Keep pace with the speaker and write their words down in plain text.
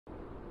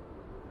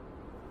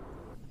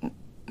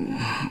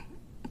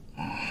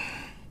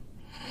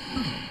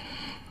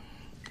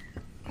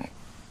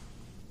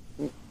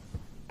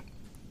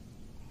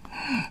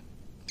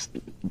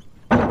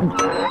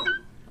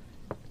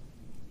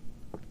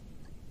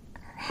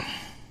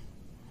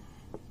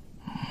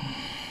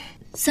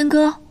三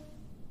哥，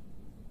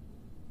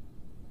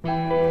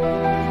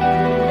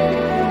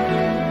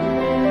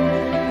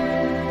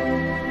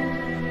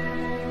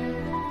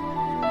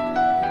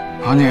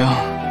阿宁，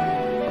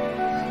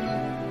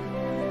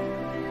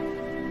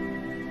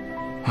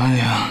阿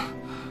宁，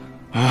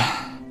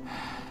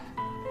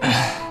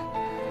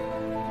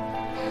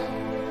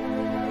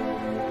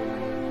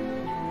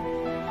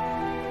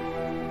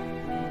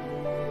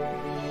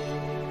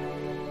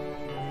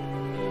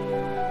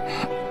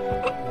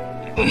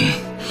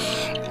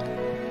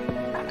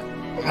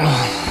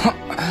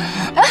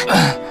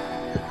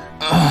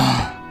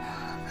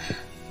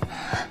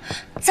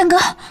三哥，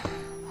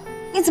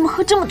你怎么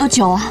喝这么多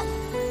酒啊？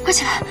快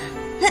起来！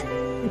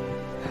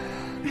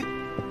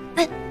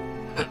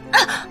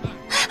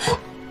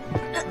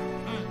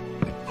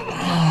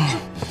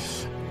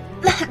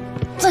来，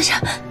坐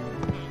下。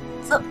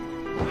走。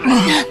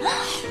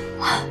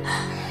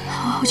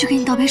我去给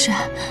你倒杯水。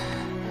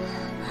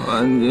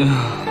阿宁，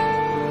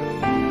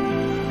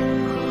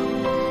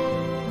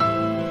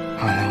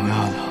阿宁不要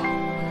走，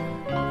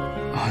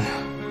阿宁，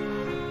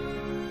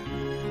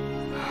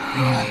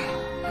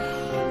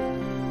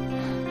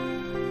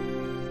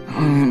阿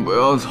宁不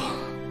要走，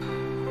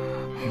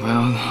不要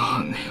走，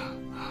阿宁。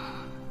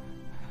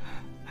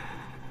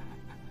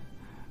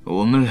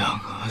我们两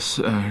个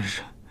虽然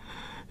是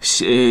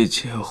协议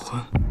结婚，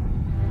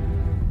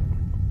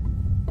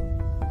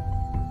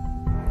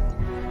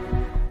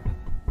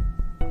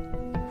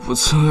不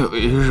曾有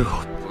一日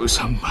我不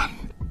想把你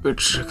的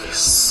纸给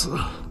撕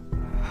了。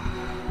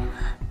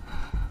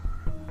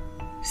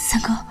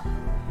三哥，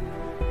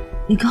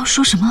你刚刚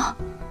说什么？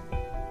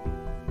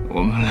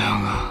我们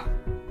两个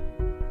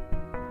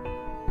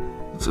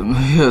怎么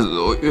越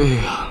走越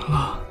远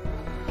了？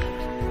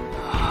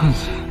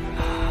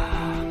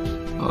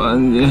阿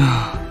宁，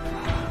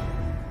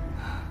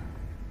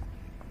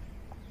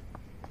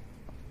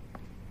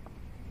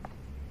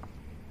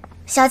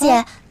小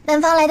姐，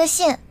男方来的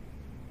信。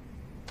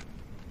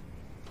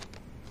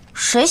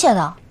谁写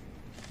的？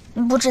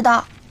不知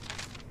道。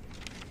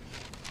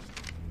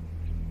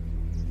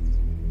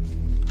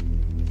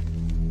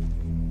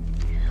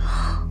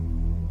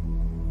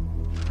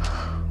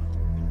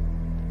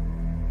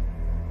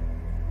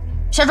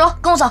下桌，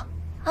跟我走。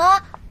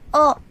啊，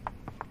哦。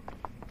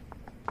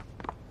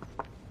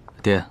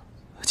爹，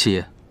七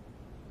爷，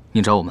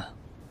你找我们？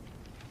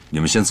你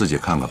们先自己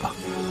看看吧。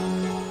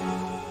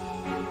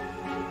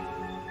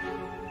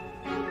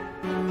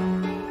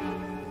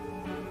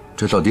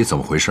这到底怎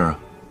么回事啊？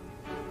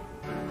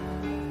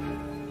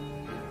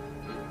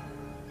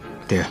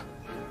爹，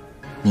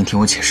您听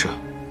我解释。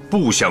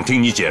不想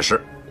听你解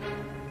释。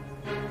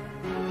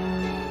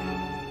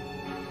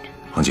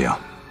杭景，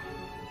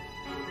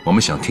我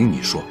们想听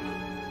你说。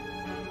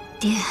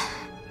爹，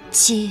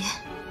七爷，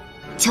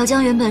乔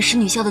江原本是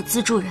女校的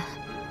资助人，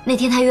那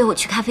天他约我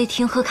去咖啡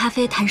厅喝咖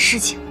啡谈事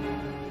情。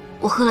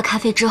我喝了咖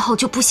啡之后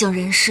就不省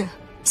人事，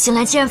醒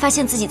来竟然发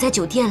现自己在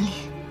酒店里。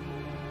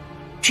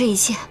这一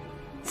切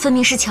分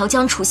明是乔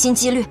江处心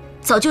积虑，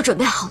早就准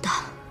备好的。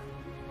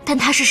但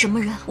他是什么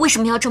人，为什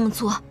么要这么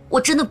做，我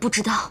真的不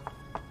知道。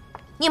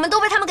你们都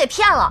被他们给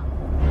骗了。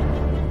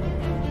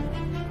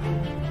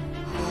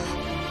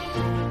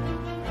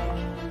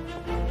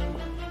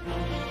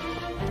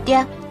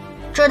爹，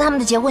这是他们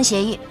的结婚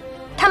协议，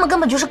他们根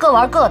本就是各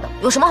玩各的，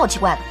有什么好奇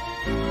怪的？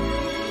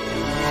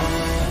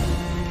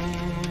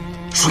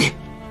水。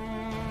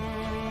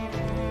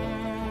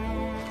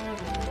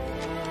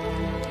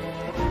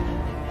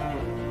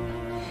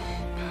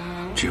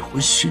结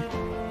婚信。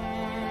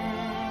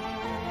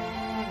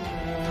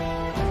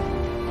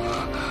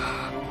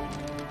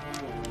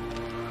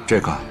这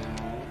个，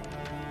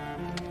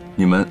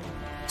你们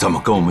怎么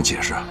跟我们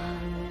解释？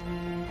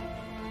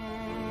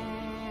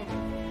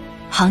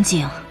杭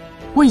景，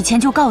我以前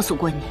就告诉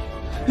过你，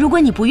如果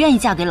你不愿意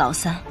嫁给老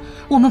三，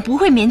我们不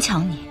会勉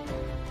强你。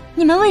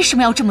你们为什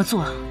么要这么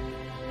做？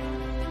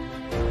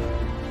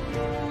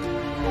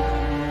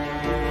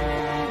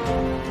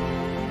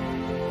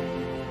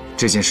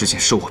这件事情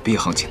是我逼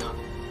杭景的，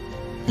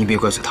你别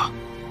怪罪他。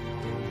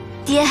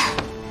爹，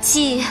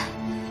七爷，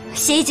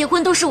协议结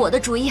婚都是我的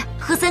主意，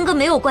和三哥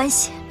没有关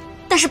系。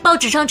但是报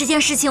纸上这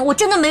件事情我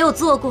真的没有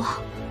做过。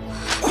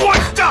混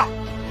账！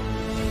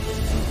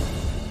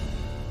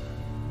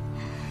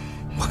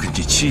我跟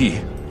你七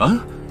爷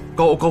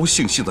高高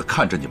兴兴的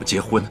看着你们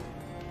结婚，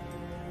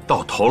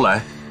到头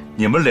来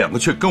你们两个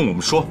却跟我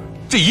们说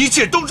这一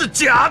切都是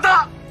假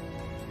的。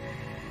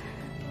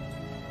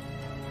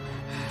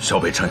萧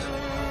北辰，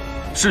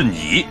是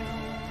你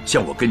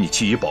向我跟你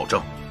七爷保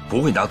证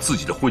不会拿自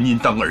己的婚姻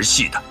当儿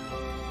戏的，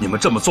你们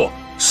这么做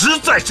实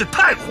在是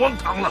太荒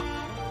唐了，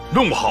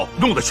弄不好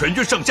弄得全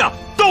军上下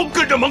都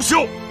跟着蒙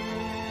羞。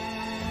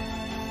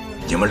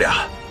你们俩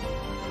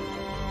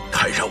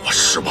太让我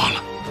失望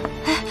了。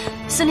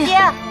司令，爹，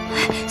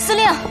司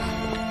令，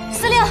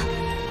司令，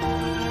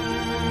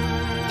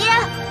爹，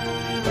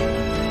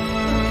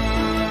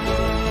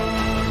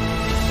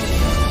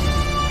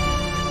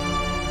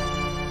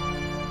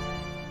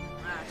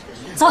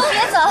走，别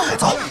走，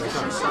走，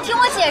听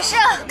我解释。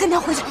跟他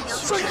回去。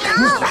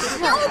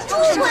让我住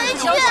回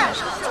去，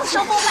就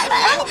生活白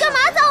白。你干嘛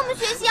在我们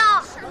学校？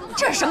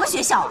这是什么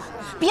学校啊？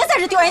别在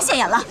这丢人现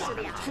眼了，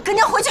跟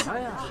娘回去。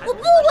我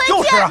不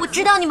回去。我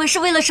知道你们是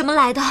为了什么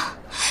来的，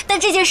但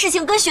这件事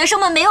情跟学生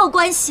们没有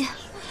关系。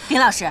林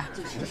老师，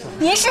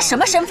您是什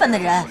么身份的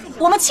人，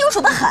我们清楚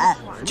得很。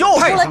就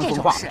是出了这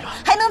种事，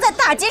还能在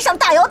大街上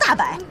大摇大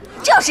摆，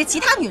这要是其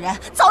他女人，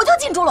早就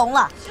进猪笼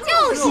了。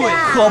就是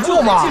啊，可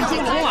不嘛！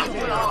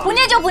不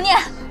念就不念，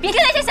别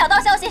听那些小道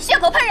消息，血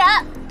口喷人。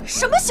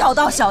什么小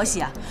道消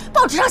息啊？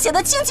报纸上写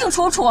的清清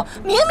楚楚，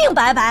明明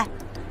白白。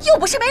又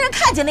不是没人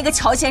看见那个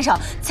乔先生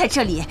在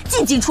这里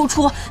进进出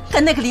出，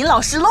跟那个林老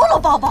师搂搂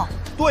抱抱。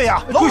对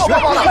呀，搂搂抱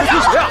抱的，打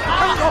谁呀？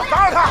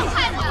打扰他！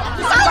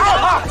打扰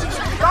他！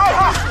打扰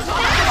他！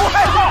不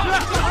害臊！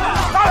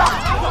打扰！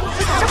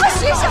什么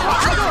学校啊？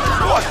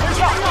我学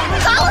校！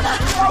打我的！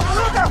把屋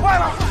带坏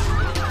了！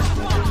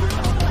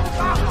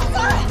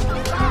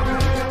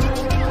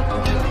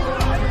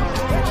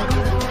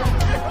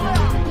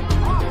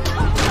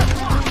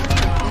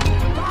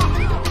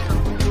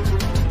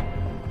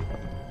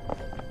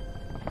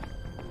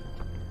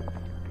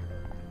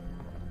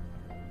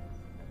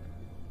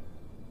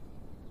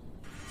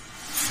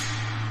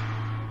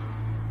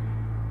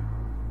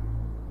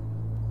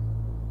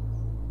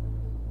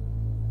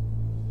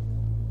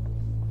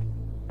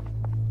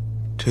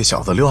这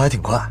小子溜还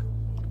挺快。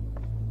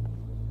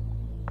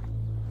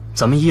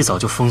咱们一早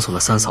就封锁了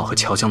三嫂和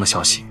乔江的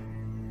消息，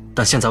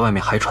但现在外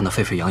面还传得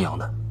沸沸扬扬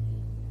的，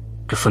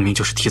这分明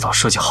就是提早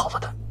设计好了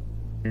的。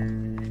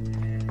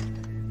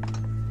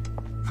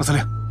副司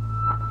令，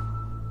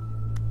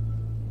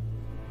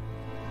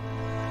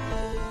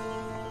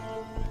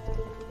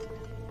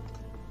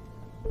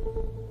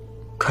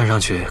看上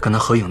去跟他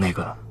合影那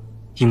个，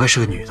应该是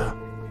个女的。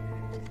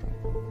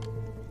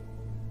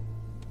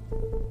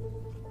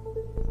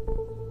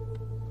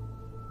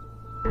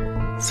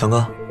三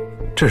哥，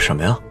这是什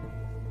么呀？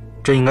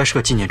这应该是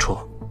个纪念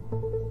戳。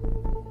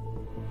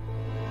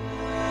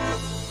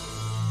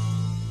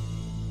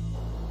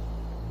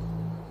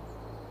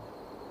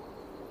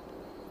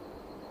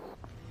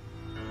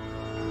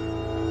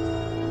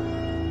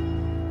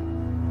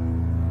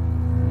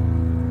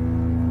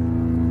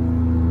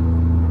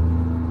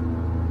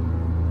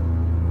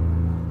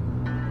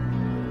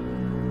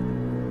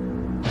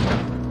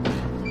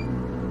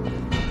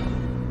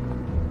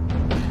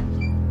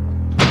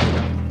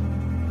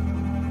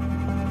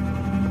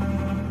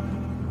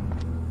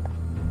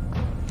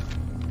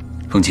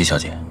凤琪小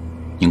姐，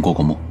您过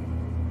目。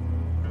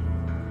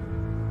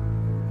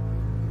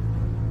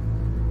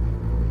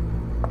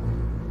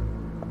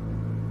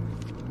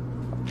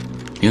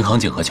林杭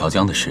景和乔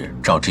江的事，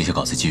照这些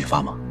稿子继续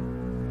发吗？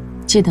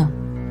记得，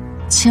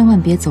千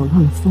万别走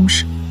漏了风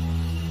声。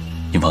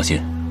您放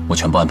心，我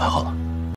全部安排好了。